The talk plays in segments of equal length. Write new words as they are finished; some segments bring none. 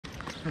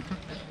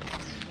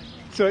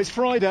So it's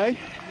Friday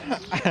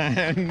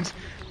and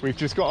we've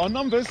just got our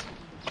numbers.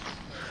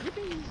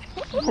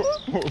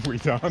 What have we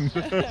done?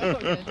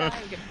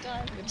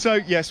 So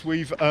yes,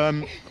 we've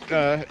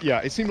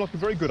yeah, it seemed like a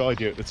very good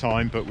idea at the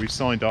time, but we've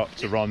signed up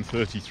to run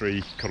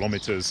 33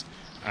 kilometers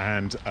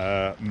and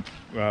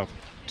well,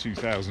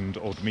 2,000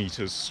 odd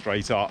meters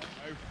straight up.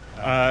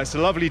 It's a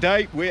lovely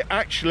day. We're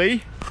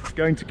actually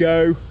going to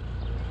go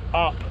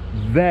up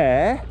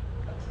there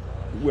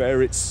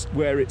where it's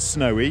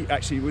snowy.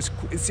 Actually,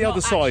 it's the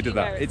other side of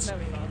that. It's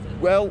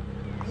well,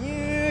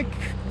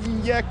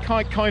 yeah,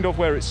 kind of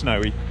where it's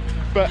snowy.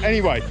 But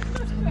anyway, ho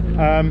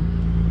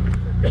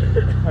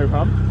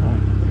hum.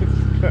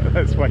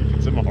 Let's wait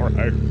for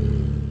tomorrow.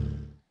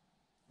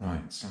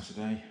 Right,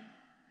 Saturday.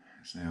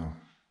 It's now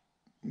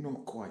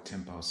not quite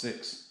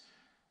 6:10.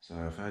 So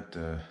I've had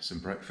some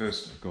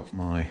breakfast. I've got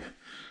my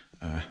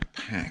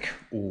pack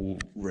all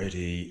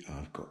ready.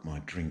 I've got my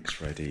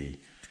drinks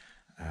ready.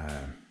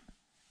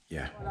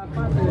 Yeah.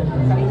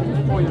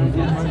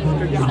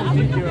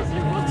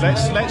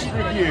 Let's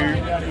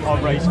review our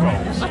race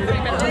goals.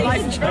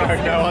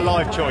 No, our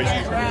life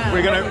choices.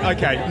 We're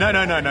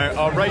gonna no.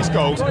 Our race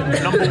goals.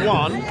 Number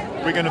 1,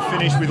 we're gonna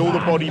finish with all the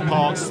body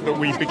parts that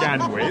we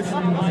began with.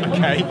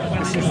 Okay,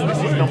 this is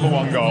number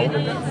 1 goal.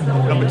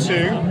 Number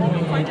 2.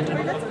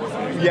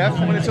 Yeah,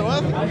 4 minutes or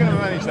we're going to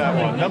manage that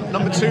one.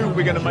 Number 2,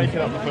 we're going to make it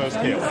up the first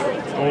hill,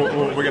 or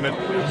we're going to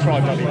try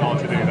bloody hard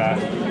to do that.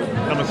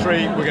 Number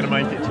 3, we're going to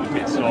make it to the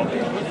pit stop.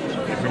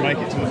 If we make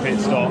it to the pit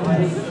stop,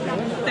 then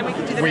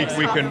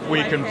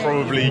we can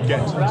probably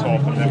get to the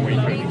top, and then we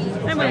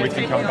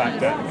can come back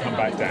down.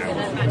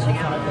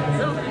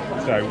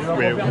 So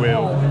we'll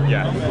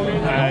yeah.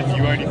 And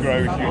you only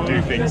grow if you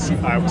do things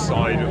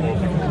outside of your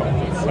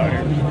comfort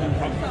zone.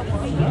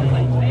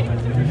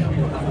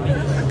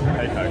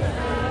 Hey ho.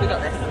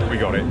 We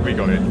got it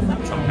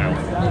somehow.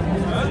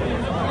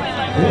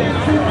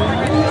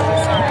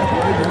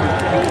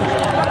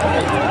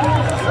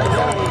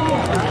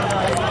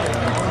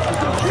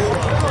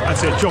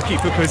 That's it, jockey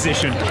for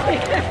position.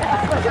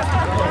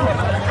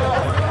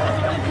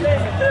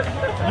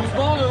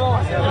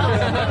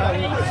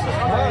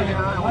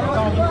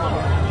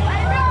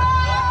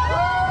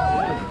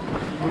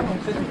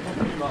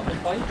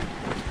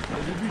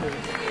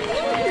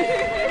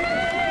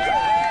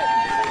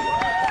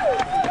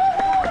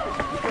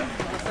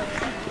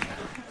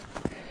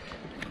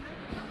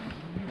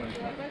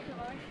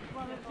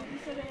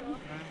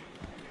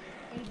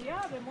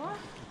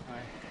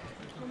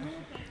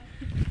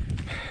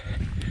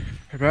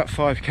 About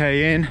 5k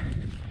in.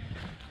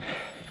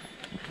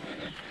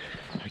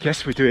 I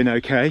guess we're doing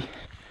okay.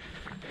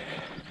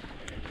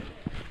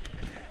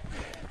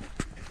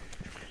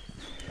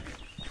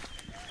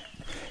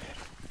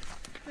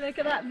 Look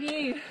at that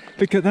view.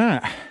 Look at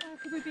that. How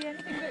could we be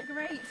anything but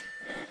great?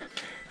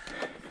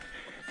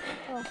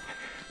 Oh.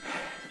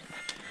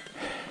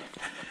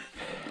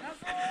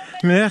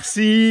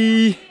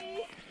 Merci.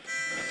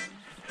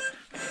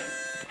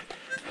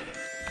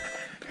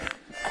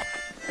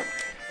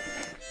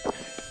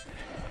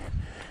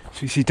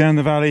 So you see down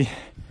the valley,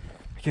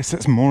 I guess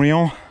that's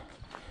Morillon,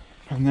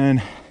 and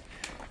then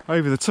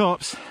over the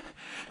tops,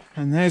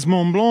 and there's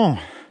Mont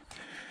Blanc.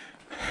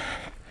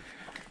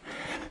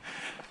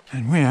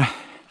 And we're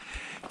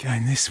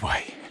going this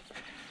way.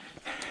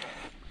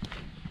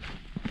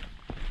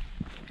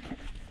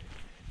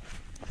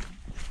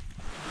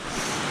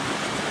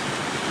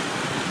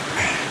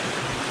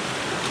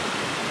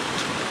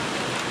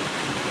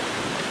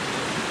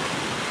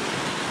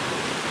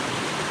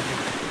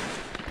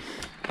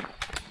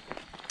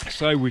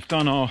 So we've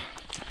done our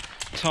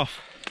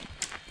tough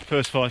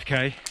first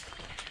 5k,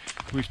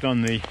 we've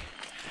done the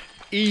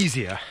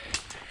easier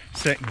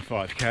second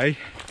 5k,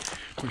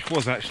 which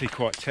was actually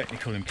quite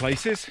technical in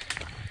places,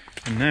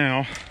 and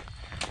now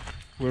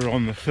we're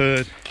on the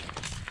third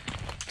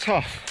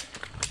tough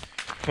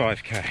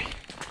 5k.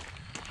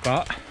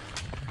 But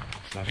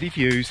it's lovely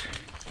views,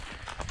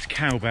 it's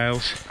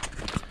cowbells,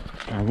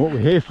 and what we're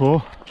here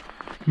for,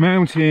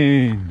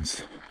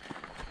 mountains.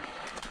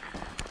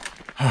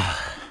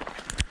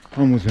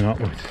 Onwards and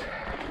upwards.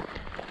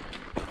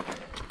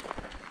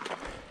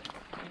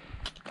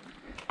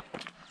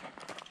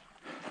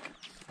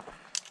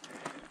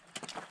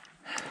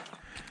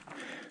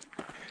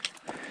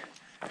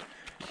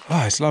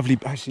 Oh, it's lovely.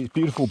 Actually, it's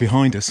beautiful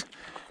behind us.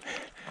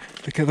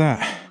 Look at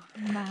that.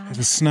 Man. There's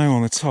the snow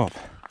on the top.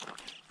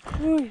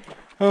 Ooh.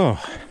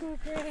 Oh, So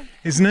pretty.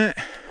 isn't it?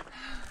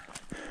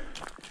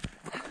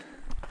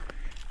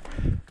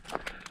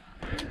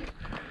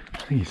 I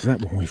think it's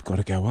that one we've got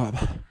to go up.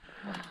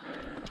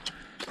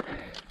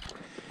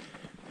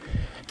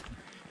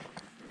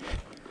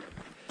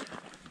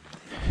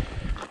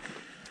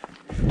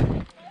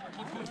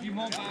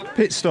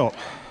 Pit stop.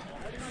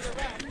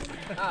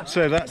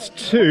 So that's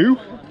 2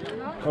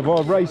 of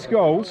our race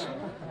goals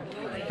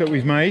that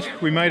we've made.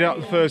 We made it up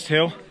the first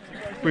hill.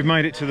 We've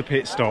made it to the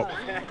pit stop.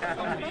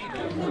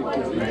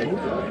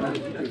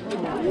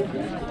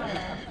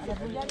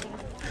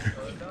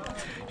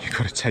 You've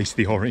got to taste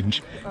the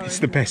orange. It's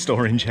the best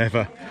orange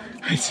ever.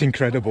 It's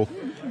incredible.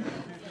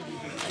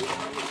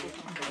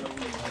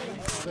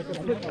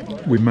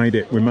 We made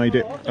it, we made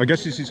it. I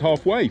guess this is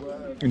halfway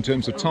in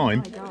terms of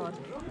time.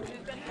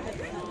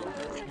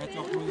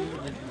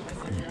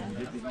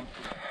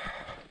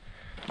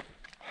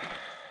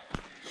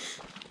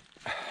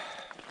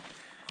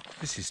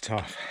 This is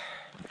tough.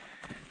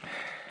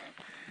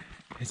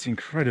 It's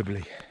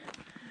incredibly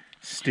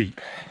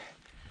steep.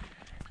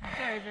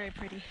 Very, very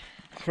pretty.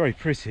 It's very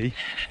pretty.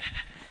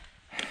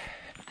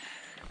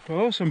 But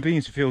also I'm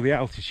beginning to feel the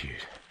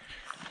altitude.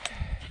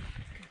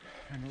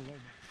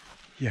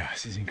 Yeah,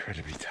 this is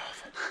incredibly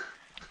tough.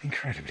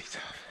 Incredibly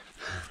tough.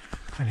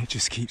 And it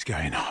just keeps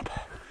going up.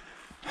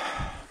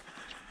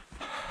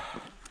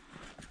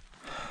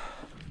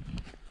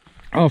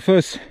 Our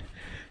first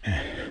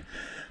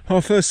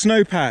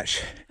snow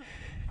patch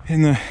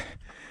in the,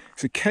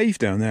 it's a cave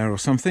down there or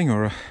something,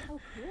 or a,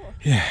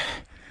 yeah,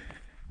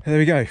 there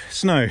we go,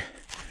 snow.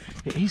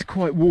 It is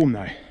quite warm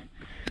though,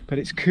 but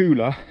it's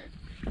cooler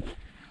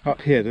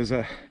up here. There's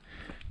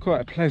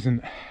quite a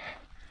pleasant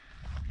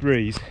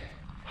breeze.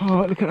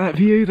 Oh, look at that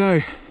view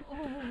though.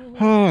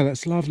 Oh,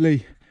 that's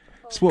lovely.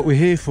 That's what we're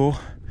here for.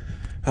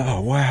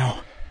 Oh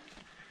wow,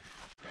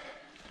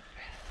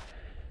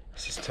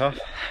 this is tough.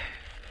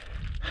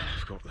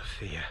 I've got the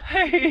fear.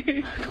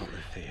 I've got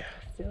the fear.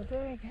 Still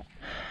doing it.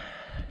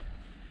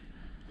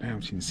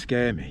 Mountains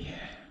scare me,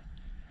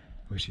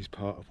 which is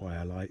part of why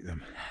I like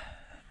them.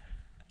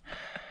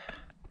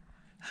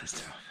 This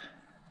is tough.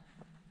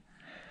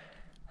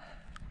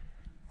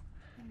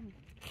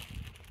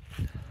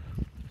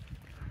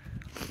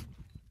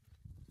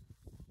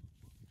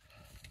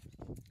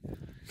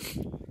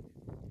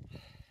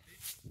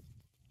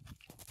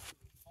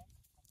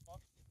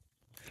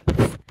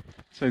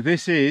 So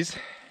this is,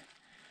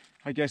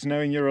 I guess,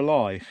 knowing you're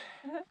alive.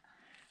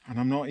 And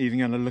I'm not even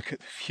going to look at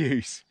the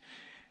views.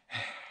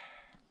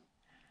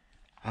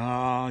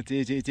 Ah,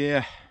 dear, dear,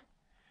 dear.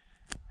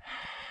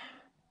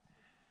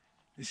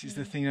 This is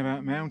the thing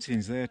about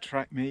mountains. They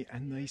attract me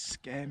and they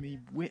scare me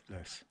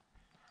witless.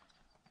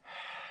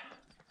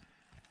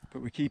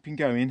 But we're keeping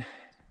going.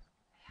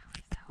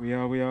 We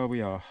are, we are,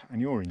 we are.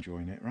 And you're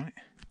enjoying it, right?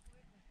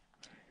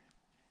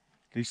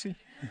 Lucy?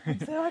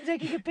 So I'm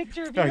taking a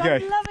picture of you. Okay.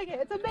 I'm loving it.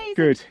 It's amazing.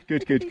 Good,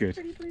 good, good, good.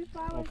 Pretty blue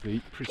flowers.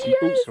 Lovely, pretty. Yes!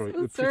 Oh, sorry,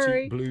 the pretty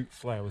Sorry. blue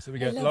flowers. There we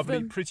go. I love Lovely,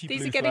 them. pretty These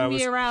blue are getting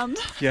flowers. me around.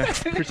 Yeah,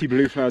 pretty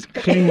blue flowers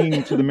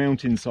clinging to the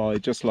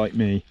mountainside, just like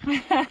me.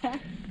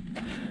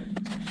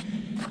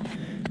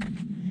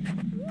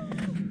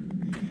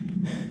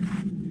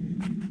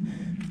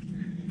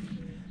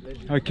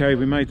 Okay,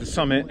 we made the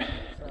summit.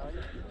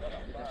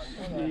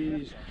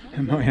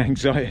 And my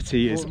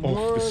anxiety is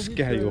off the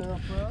scale.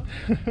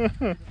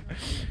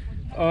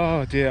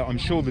 Oh dear, I'm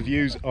sure the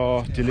views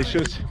are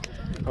delicious.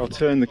 I'll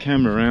turn the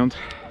camera around.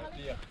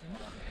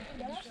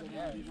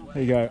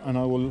 There you go, and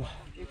I will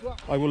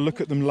look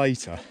at them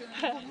later,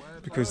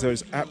 because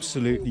there's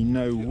absolutely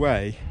no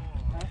way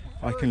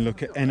I can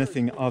look at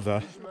anything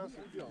other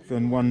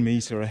than 1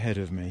 meter ahead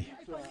of me.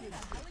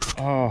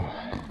 Oh,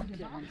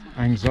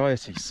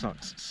 anxiety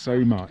sucks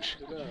so much.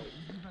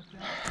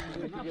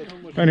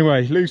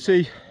 Anyway,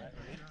 Lucy,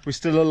 we're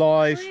still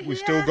alive. We've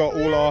still got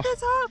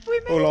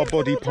all our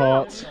body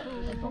parts,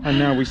 and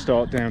now we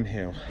start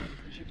downhill.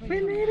 We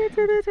made it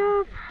to the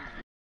top.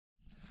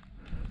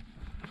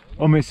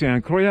 Oh mais c'est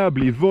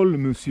incroyable, il vole,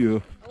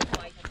 monsieur. Oh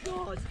my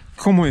god.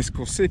 Comment est-ce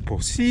que c'est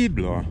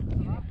possible?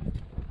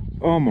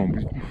 Oh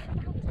mon...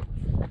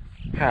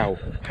 How?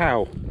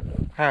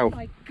 Oh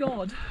my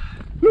god.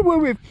 Look where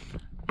we've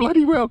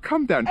bloody well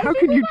come down. How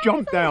can you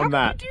jump down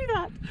that? How can you do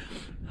that?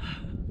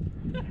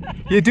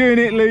 You're doing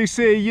it,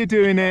 Lucy. You're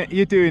doing it.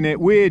 You're doing it.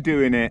 We're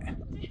doing it.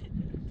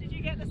 Did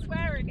you get the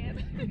swearing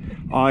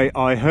in?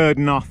 I heard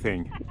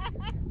nothing.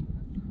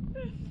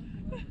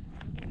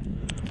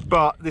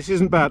 But this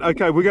isn't bad.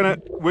 Okay, we're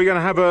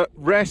gonna have a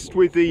rest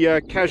with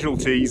the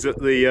casualties at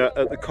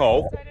the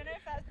col. I don't know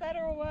if that's better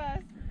or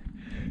worse.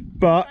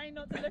 But Trying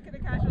not to look at the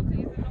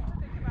casualties and not to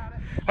think about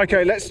it.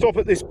 okay, let's stop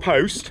at this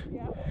post,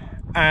 Yeah.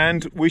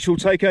 and we shall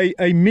take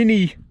a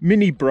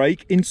mini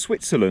break in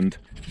Switzerland.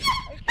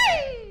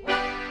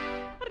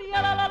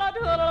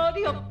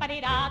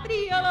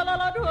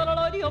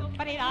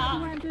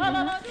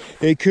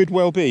 It could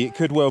well be. It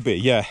could well be.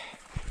 Yeah.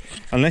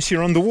 Unless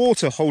you're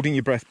underwater, holding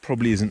your breath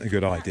probably isn't a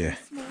good idea.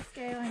 Small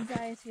scale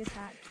anxiety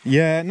attack.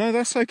 Yeah, no,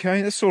 that's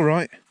okay. That's all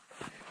right.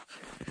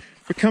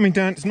 We're coming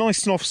down. It's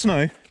nice soft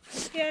snow.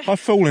 Yeah. I've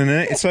fallen in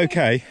it. It's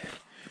okay.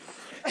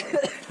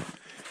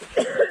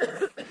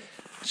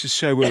 Let's just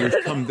show where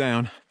we've come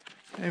down.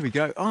 There we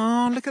go.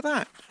 Oh, look at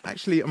that.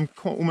 Actually, I'm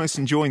quite almost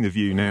enjoying the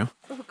view now.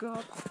 Oh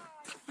god.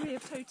 We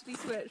have totally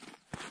switched.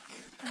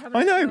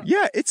 I know.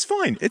 Yeah, it's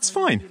fine. It's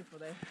fine.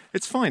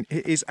 It's fine.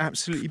 It is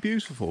absolutely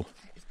beautiful.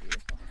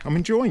 I'm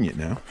enjoying it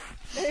now.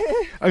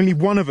 Only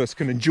one of us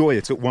can enjoy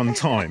it at one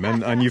time,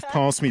 and you've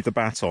passed me the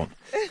baton.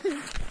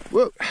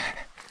 Whoa.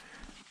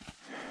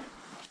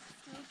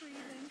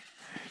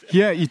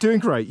 Yeah, you're doing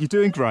great. You're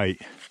doing great.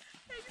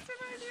 Thanks so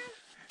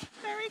much.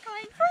 Very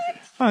kind friend.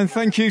 And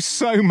thank you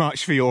so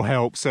much for your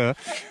help, sir.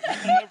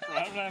 No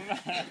problem.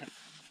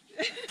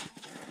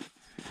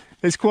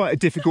 It's quite a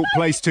difficult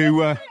place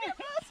to,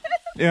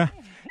 yeah,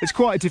 it's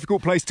quite a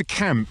difficult place to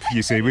camp,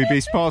 you see. We'd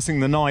be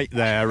passing the night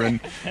there and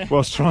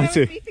whilst trying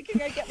to... I would be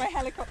thinking I'd get my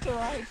helicopter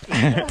ride.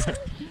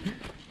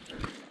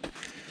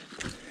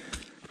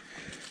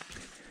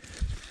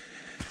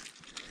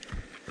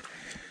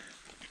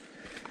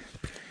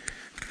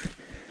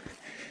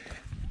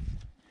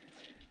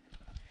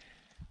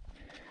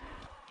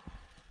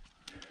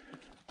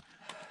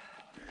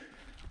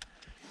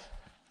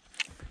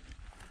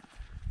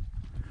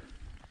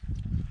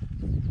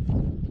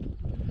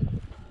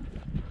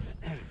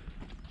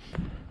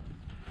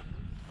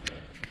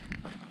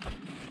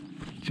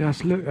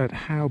 Just look at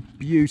how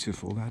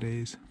beautiful that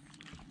is.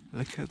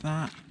 Look at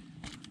that.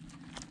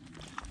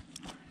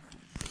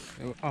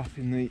 So up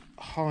in the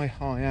high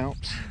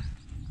Alps,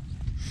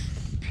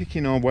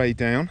 picking our way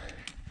down,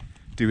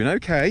 doing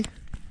okay.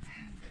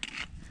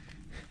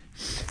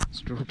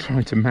 Still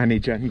trying to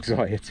manage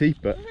anxiety,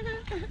 but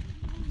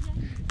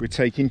we're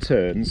taking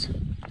turns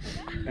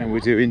and we're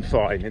doing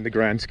fine in the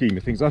grand scheme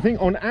of things. I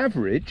think on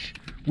average,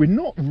 we're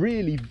not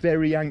really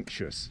very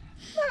anxious.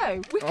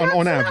 No, we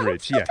on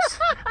average, yes.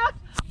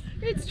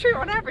 It's true,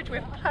 on average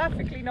we're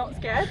perfectly not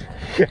scared.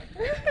 Yeah,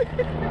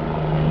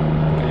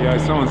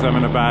 someone's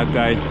having a bad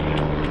day.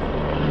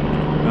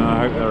 I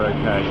hope they're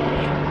okay.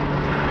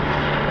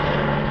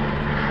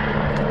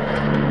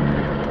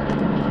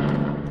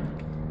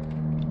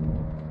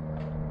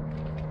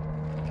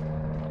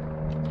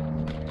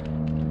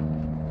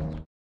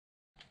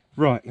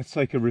 Right, let's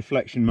take a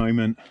reflection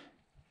moment.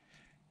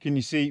 Can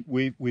you see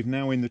we're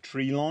now in the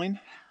tree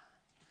line?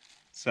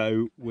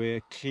 So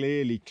we're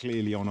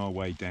clearly on our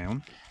way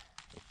down.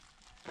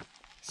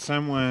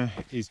 Somewhere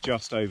is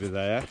just over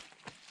there.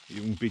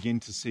 You can begin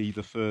to see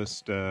the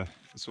first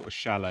sort of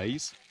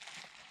chalets.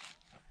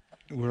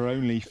 We're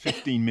only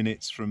 15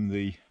 minutes from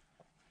the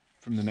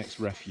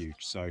next refuge,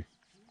 so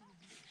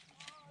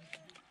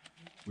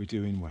we're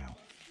doing well.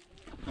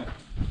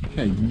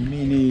 Okay,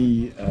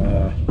 mini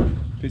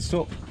pit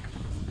stop.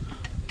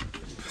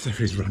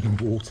 There is running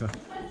water.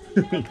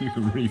 You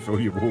can refill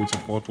your water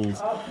bottles,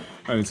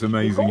 and it's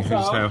amazing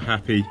just how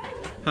happy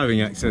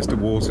having access to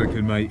water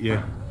can make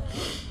you.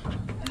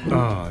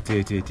 Oh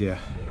dear.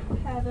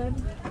 Heaven.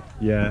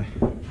 Yeah.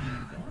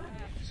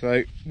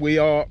 So we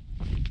are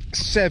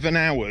 7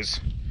 hours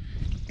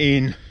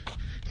in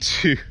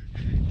to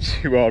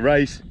our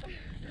race.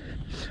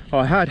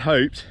 I had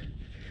hoped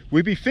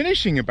we'd be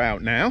finishing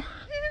about now,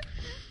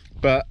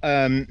 but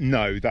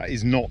no, that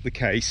is not the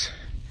case.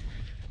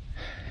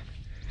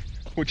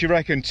 What do you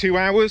reckon? 2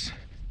 hours?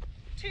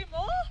 2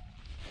 more?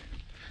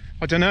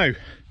 I don't know.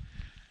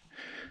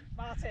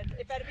 Martin,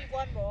 it better be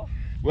 1 more.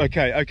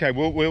 Okay.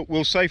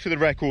 We'll say for the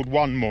record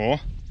 1 more.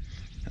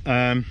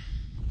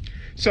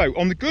 So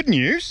on the good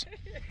news,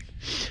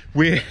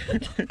 we're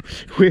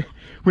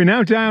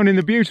now down in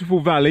the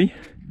beautiful valley.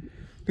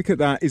 Look at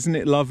that, isn't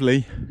it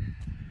lovely?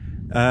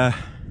 There's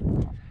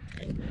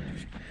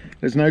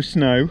no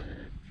snow.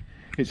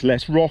 It's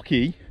less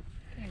rocky.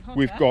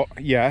 We've got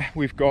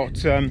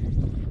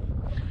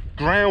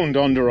ground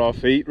under our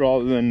feet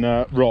rather than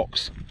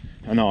rocks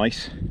and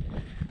ice,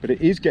 but it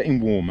is getting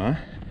warmer.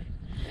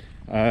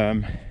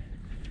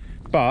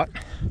 But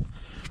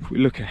if we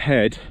look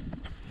ahead,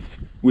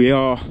 we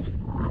are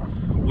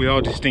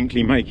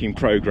distinctly making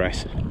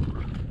progress.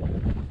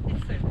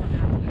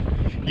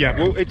 Yeah,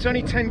 well, it's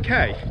only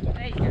 10k.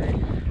 There you go.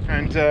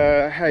 And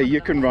hey,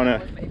 you can run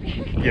a,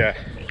 yeah.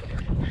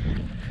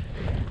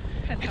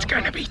 It's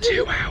going to be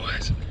 2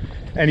 hours.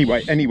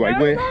 Anyway,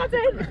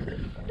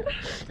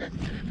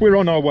 we're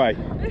on our way.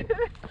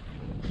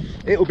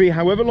 It'll be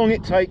however long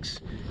it takes.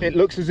 It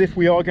looks as if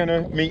we are going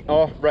to meet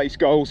our race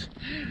goals.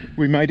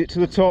 We made it to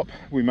the top.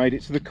 We made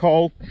it to the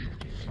col.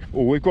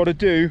 All we've got to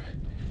do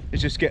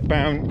is just get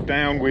bound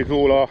down with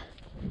all our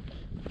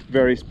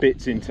various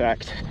bits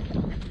intact.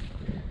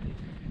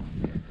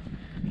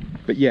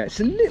 But yeah, it's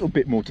a little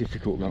bit more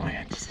difficult than I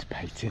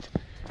anticipated.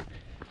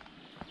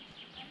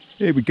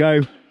 Here we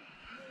go.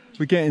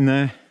 We're getting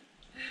there.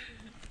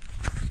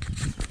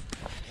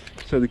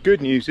 So the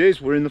good news is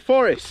we're in the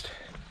forest.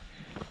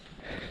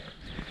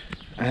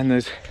 And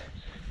there's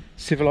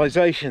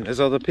civilization, there's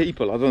other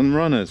people other than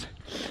runners.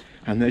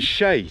 And there's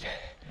shade,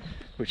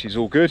 which is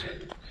all good.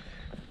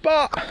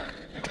 But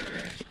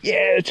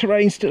yeah, the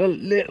terrain's still a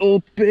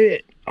little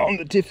bit on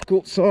the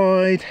difficult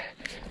side.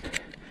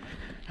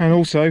 And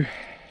also,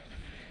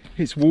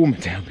 it's warmer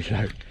down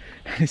below.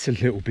 And it's a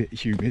little bit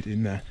humid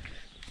in the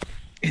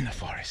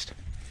forest.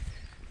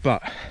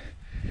 But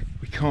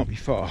we can't be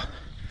far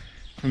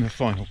from the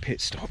final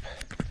pit stop.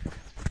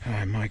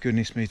 Oh my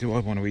goodness me, do I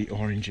want to eat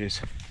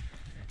oranges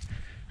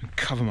and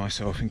cover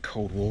myself in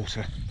cold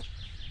water.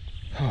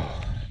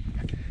 Oh.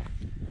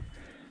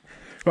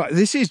 Right,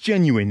 this is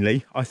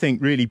genuinely, I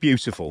think, really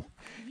beautiful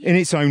in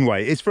its own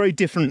way. It's very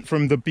different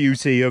from the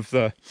beauty of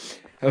the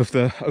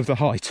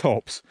high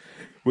tops,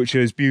 which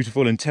is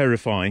beautiful and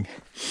terrifying.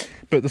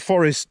 But the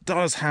forest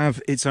does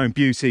have its own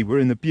beauty. We're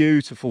in the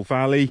beautiful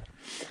valley.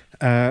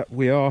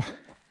 we are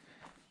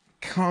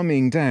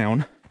coming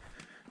down,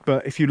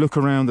 but if you look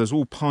around, there's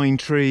all pine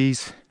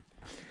trees.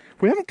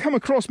 We haven't come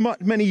across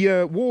many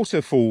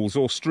waterfalls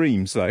or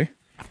streams though.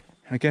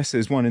 I guess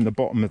there's one in the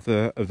bottom of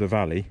the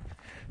valley,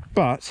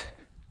 but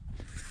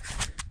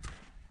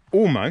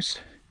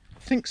almost, I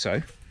think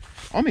so.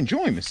 I'm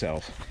enjoying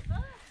myself.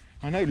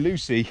 I know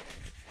Lucy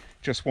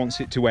just wants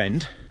it to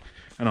end,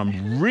 and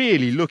I'm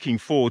really looking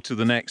forward to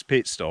the next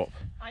pit stop.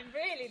 I'm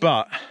really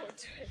but looking forward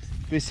to it.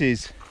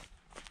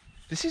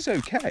 This is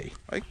okay.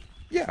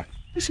 Yeah,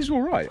 this is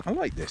all right. I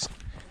like this.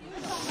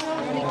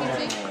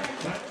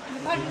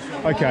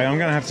 Okay, I'm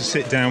gonna have to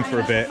sit down for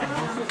a bit.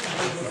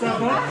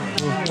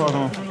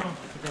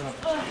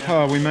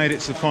 Oh, we made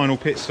it to the final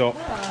pit stop.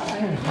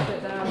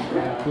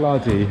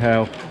 Bloody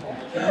hell.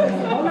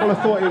 Well, I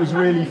thought it was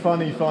really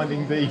funny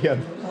finding the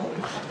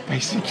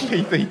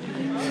basically the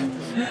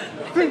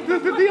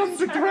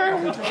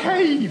underground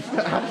cave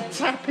that had a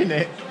tap in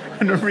it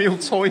and a real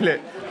toilet.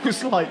 It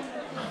was like,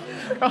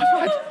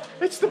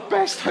 it's the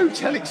best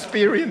hotel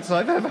experience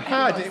I've ever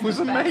had. It was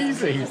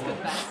amazing.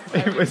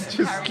 It was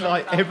just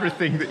like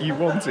everything that you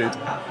wanted.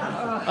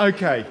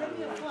 Okay,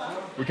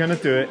 we're gonna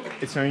do it.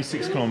 It's only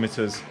 6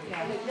 kilometers.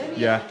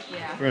 Yeah,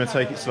 we're going to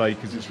take it slowly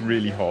because it's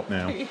really hot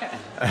now.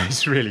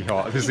 It's really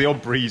hot. There's the odd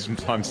breeze from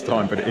time to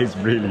time, but it is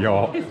really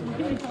hot.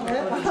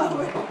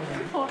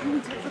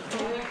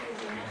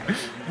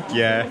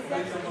 Yeah,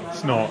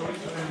 it's not.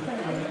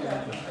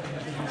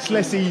 It's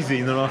less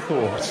easy than I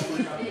thought.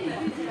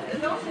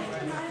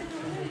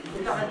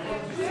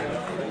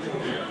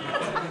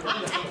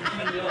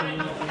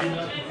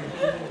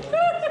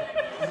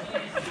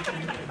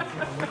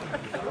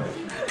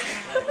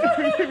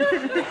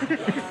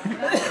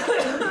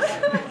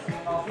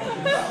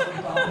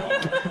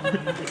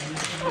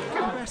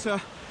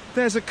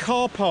 There's a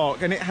car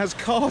park and it has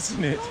cars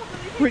in it,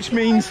 which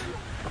means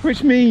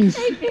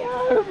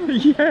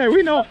yeah,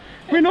 we're not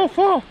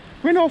far.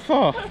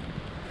 Oh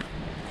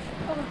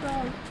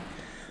God.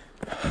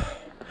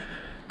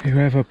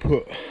 Whoever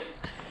put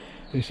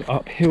this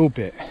uphill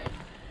bit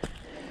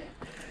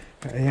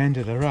at the end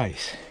of the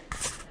race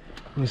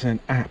was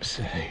an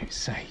absolute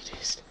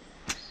sadist.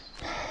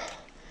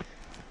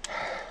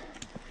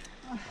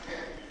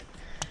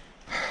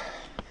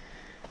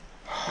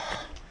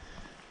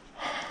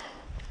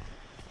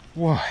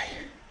 Why?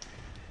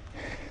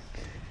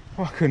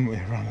 Why couldn't we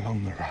run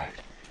along the road?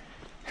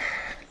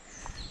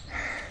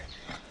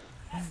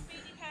 That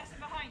speedy person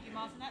behind you,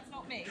 Martin, that's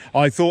not me.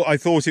 I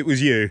thought it was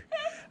you.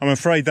 I'm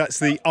afraid that's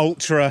the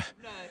ultra.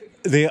 No.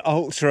 The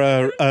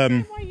ultra. I don't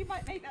know why you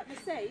might make that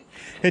mistake.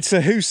 It's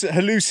a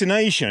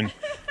hallucination.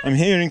 I'm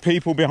hearing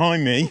people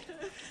behind me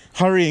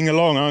hurrying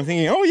along. I'm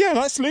thinking, oh yeah,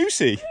 that's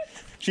Lucy.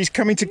 She's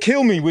coming to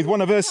kill me with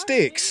one of her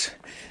sticks.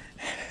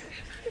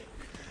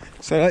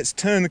 So let's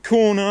turn the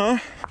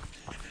corner.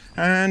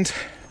 And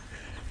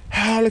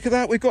look at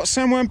that, we've got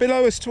someone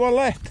below us to our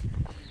left.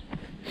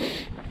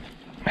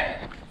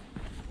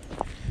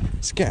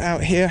 Let's get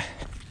out here.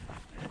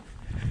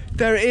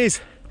 There it is.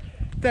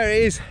 There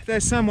it is.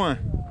 There's someone.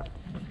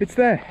 It's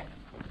there.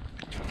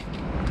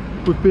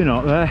 We've been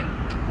up there.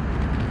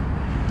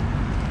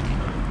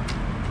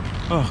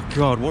 Oh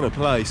God, what a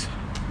place.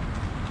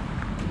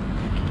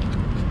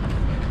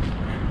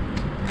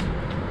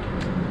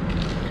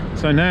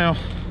 So now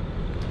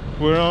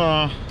we're on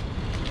our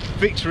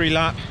victory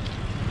lap.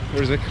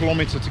 There is a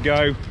kilometre to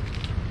go.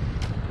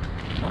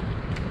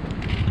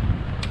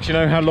 Do you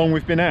know how long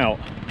we've been out?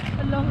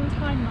 A long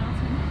time,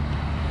 Martin.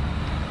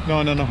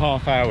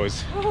 9.5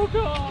 hours. Oh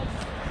God.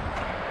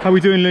 How are we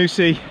doing,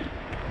 Lucy?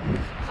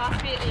 Has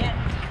to be at the end.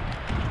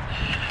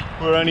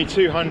 We're only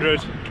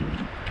 200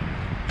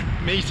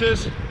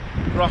 metres,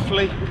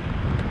 roughly,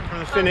 from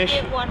the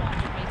finish.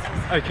 100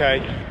 metres.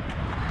 Okay.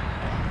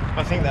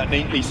 I think that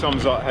neatly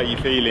sums up how you're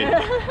feeling.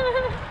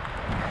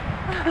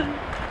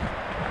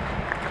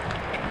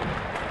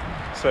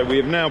 So we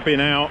have now been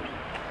out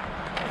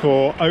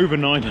for over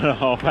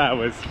 9.5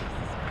 hours,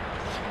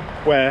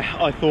 where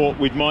I thought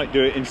we might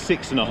do it in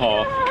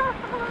 6.5.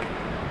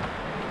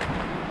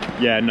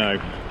 Yeah,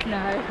 no.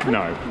 No.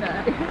 No.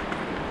 No.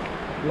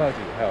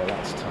 Bloody hell,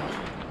 that's tough.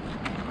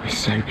 We're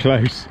so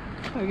close.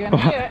 We're going to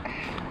do it.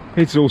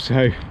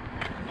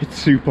 It's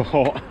super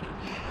hot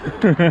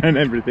and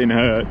everything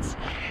hurts.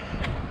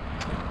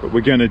 But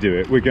we're going to do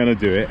it. We're going to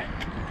do it.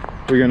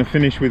 We're going to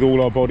finish with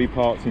all our body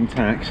parts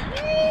intact.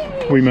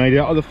 We made it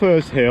up the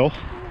first hill.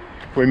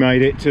 We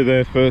made it to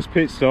the first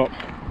pit stop.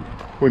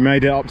 We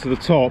made it up to the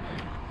top.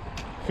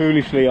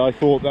 Foolishly, I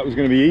thought that was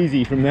going to be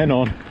easy from then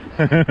on.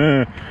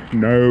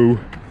 No.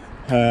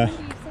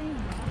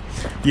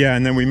 Yeah,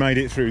 and then we made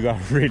it through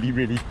that really,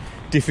 really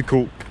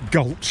difficult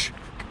gulch.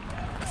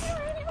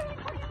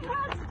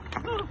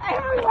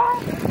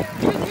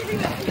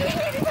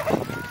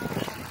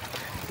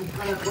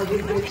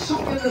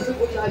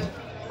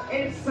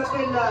 Elle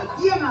s'appelle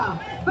Diana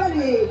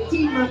Ballet,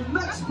 Team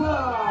Max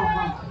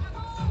Sport,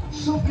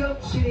 championne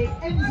chez les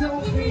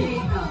M0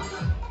 féminines.